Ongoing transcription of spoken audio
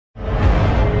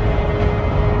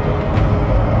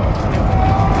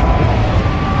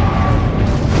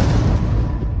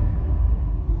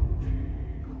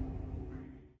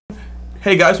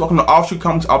Hey guys, welcome to Offshoot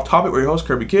Comics Off Topic. We're your host,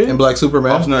 Kirby Kid. And Black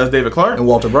Superman. Also known as David Clark. And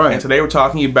Walter Bryant. And today we're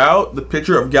talking about the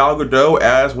picture of Gal Gadot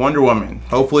as Wonder Woman.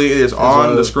 Hopefully it is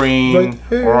on the screen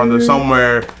or on the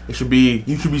somewhere. You should be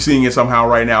seeing it somehow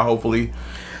right now, hopefully.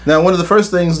 Now, one of the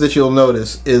first things that you'll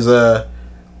notice is,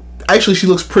 actually she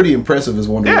looks pretty impressive as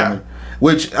Wonder Woman.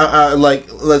 Which,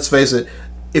 let's face it,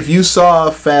 if you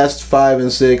saw Fast 5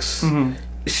 and 6...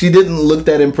 she didn't look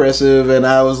that impressive, and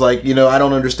I was like, I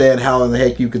don't understand how in the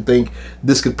heck you could think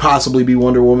this could possibly be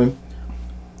Wonder Woman.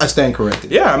 I stand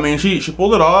corrected. Yeah, I mean, she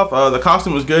pulled it off. The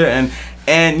costume was good, and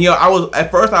I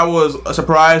was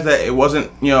surprised that it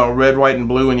wasn't red, white, and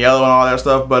blue and yellow and all that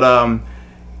stuff. But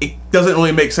it doesn't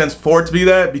really make sense for it to be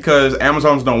that because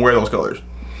Amazons don't wear those colors.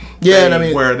 Yeah, they and I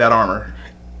mean wear that armor.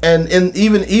 And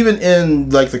even in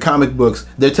like the comic books,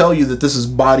 they tell you that this is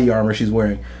body armor she's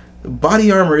wearing.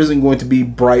 Body armor isn't going to be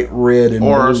bright red and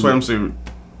blue. A swimsuit.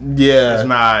 Yeah, it's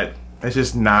not. It's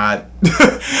just not.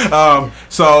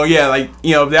 So yeah,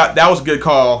 that was a good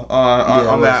call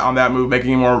on that move,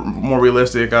 making it more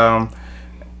realistic. So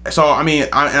I mean,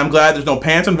 I'm glad there's no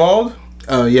pants involved.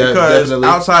 Oh yeah, because definitely.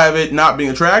 Outside of it not being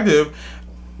attractive,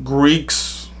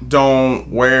 Greeks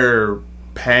don't wear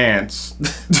pants.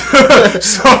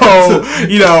 So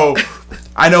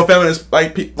I know feminists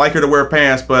like her to wear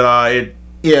pants, but it.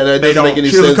 Yeah, that doesn't make any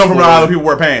sense. She doesn't come from a lot of people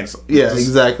wear pants. Yeah,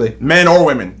 exactly. Men or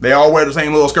women, they all wear the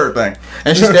same little skirt thing.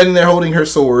 And she's standing there holding her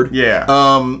sword. Yeah.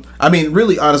 I mean,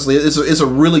 really, honestly, it's a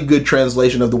really good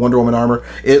translation of the Wonder Woman armor.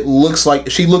 It looks like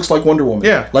she looks like Wonder Woman.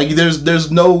 Yeah. Like there's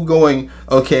no going.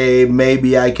 Okay,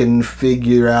 maybe I can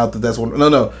figure out that that's Wonder.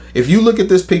 No. If you look at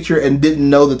this picture and didn't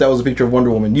know that was a picture of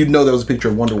Wonder Woman, you'd know that was a picture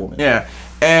of Wonder Woman. Yeah.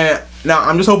 And now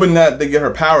I'm just hoping that they get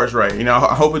her powers right.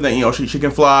 Hoping that she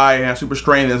can fly and have super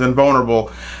strength and is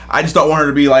invulnerable. I just don't want her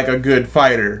to be like a good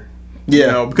fighter.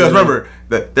 Yeah. Because remember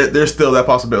that there's still that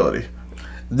possibility.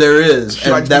 There is. She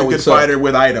might be a good fighter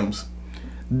with items.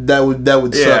 That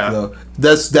would suck though.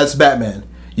 That's Batman.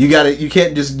 You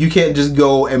can't just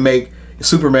go and make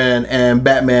Superman and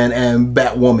Batman and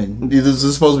Batwoman. This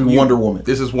is supposed to be Wonder Woman.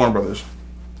 This is Warner Brothers.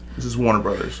 This is Warner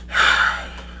Brothers.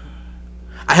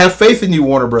 I have faith in you,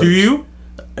 Warner Brothers. Do you?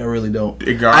 I really don't.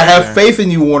 I have faith in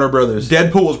you, Warner Brothers.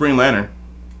 Deadpool was Green Lantern.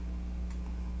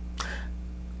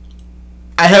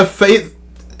 I have faith.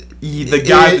 The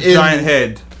guy with the giant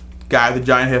head. Guy with the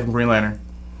giant head from Green Lantern.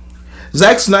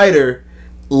 Zack Snyder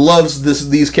loves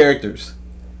these characters.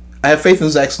 I have faith in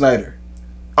Zack Snyder.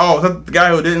 Oh, is that the guy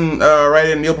who didn't write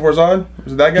it in Kneel Before Zod?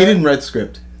 Was it that guy? He didn't write the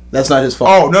script. That's not his fault.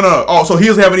 Oh, no. Oh, so he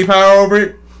doesn't have any power over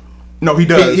it? No, he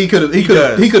does. He could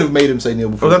have made him say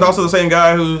Kneel Before. Was that also the same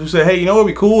guy who said, "Hey, what would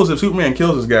be cool is if Superman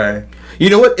kills this guy"?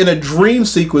 You know what? In a dream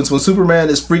sequence, when Superman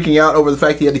is freaking out over the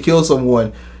fact he had to kill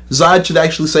someone, Zod should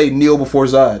actually say Kneel Before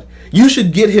Zod. You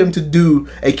should get him to do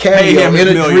a cameo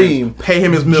in a dream. Pay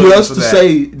him his millions just to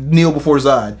say Kneel Before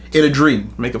Zod in a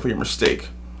dream. Make up for your mistake.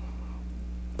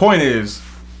 Point is,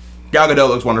 Gal Gadot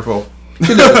looks wonderful.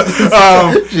 She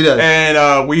does. She does.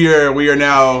 And we are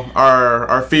now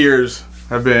our fears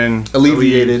have been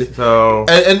alleviated. So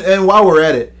and while we're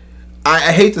at it,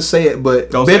 I hate to say it, but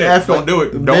don't do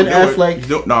it.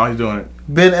 No, he's doing it.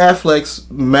 Ben Affleck's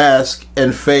mask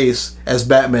and face as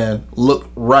Batman look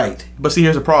right. But see,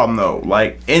 here's the problem though.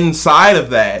 Like inside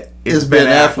of that is Ben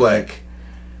Affleck.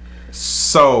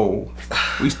 So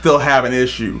we still have an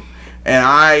issue, and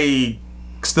I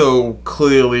still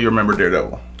clearly remember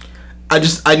Daredevil. I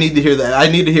need to hear that.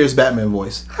 I need to hear his Batman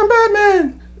voice. I'm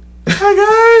Batman. Hi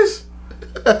guys.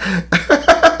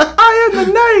 I am the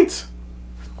knight.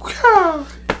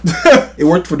 It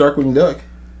worked for Darkwing Duck.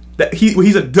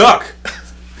 He's a duck.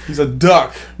 He's a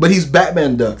duck. But he's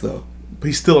Batman Duck though. But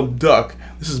he's still a duck.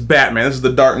 This is Batman. This is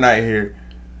the Dark Knight here.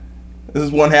 This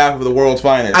is one half of the world's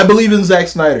finest. I believe in Zack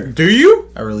Snyder. Do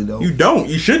you? I really don't. You don't.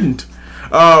 You shouldn't.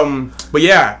 But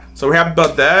yeah. So we're happy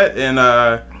about that, and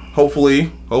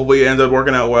hopefully it ends up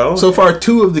working out well. So far,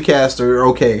 2 of the cast are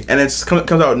okay. And it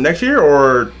comes out next year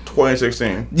or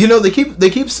 2016. They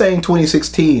keep saying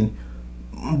 2016,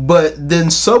 but then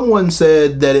someone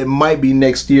said that it might be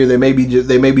next year. They may be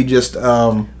just.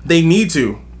 They need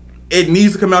to. It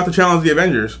needs to come out to challenge the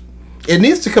Avengers. It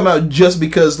needs to come out just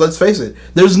because. Let's face it.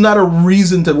 There's not a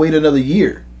reason to wait another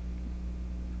year.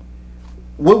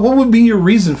 What would be your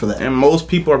reason for that? And most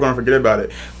people are going to forget about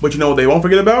it. But you know what they won't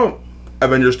forget about?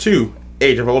 Avengers 2,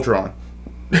 Age of Ultron.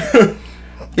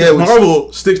 Yeah,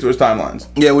 Marvel sticks to its timelines.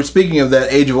 Yeah, which speaking of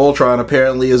that, Age of Ultron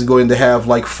apparently is going to have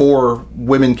like 4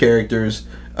 women characters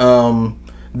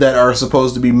that are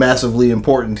supposed to be massively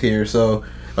important here. So,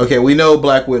 okay, we know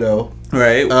Black Widow.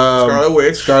 Right.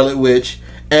 Scarlet Witch.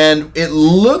 And it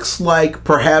looks like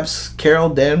perhaps Carol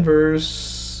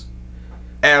Danvers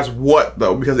As what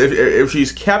though? Because if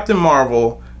she's Captain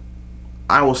Marvel,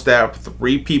 I will stab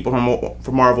 3 people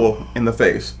from Marvel in the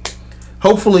face.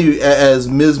 Hopefully as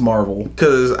Ms. Marvel,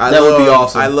 because that would be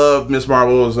awesome. I love Miss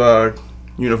Marvel's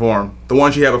uniform, the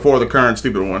one she had before the current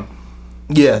stupid one.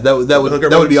 Yeah, that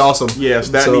would be awesome. Yes,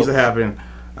 that needs to happen.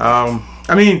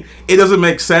 I mean, it doesn't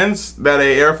make sense that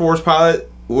a Air Force pilot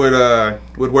would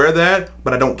wear that,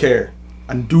 but I don't care.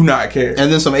 I do not care. And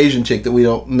then some Asian chick that we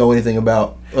don't know anything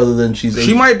about other than she's Asian.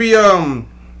 She might be what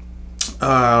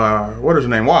is her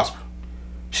name? Wasp.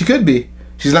 She could be.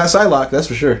 She's not Psylocke, that's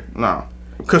for sure. No,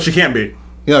 because she can't be.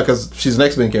 Yeah, because she's an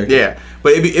X-Men character. Yeah,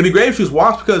 but it'd be great if she was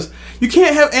Wasp, because you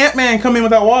can't have Ant-Man come in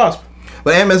without Wasp.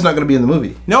 But Ant-Man's not going to be in the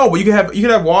movie. No, but you could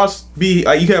have Wasp be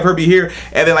you could have her be here,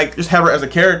 and then like just have her as a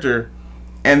character,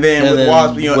 and then with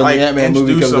Wasp, like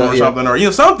introduce them or something,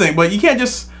 or something. But you can't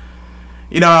just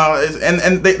and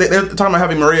they're talking about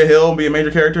having Maria Hill be a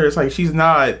major character. It's like she's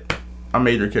not a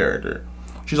major character.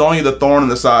 She's only the thorn in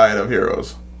the side of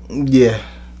heroes. Yeah.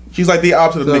 She's like the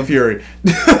opposite of Nick Fury.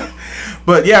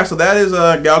 But yeah, so that is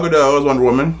Gal Gadot as Wonder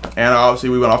Woman, and obviously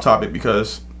we went off topic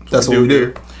because that's what we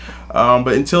do.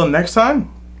 But until next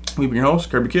time, we've been your hosts,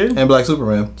 Kirby Kid and Black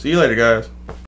Superman. See you later, guys.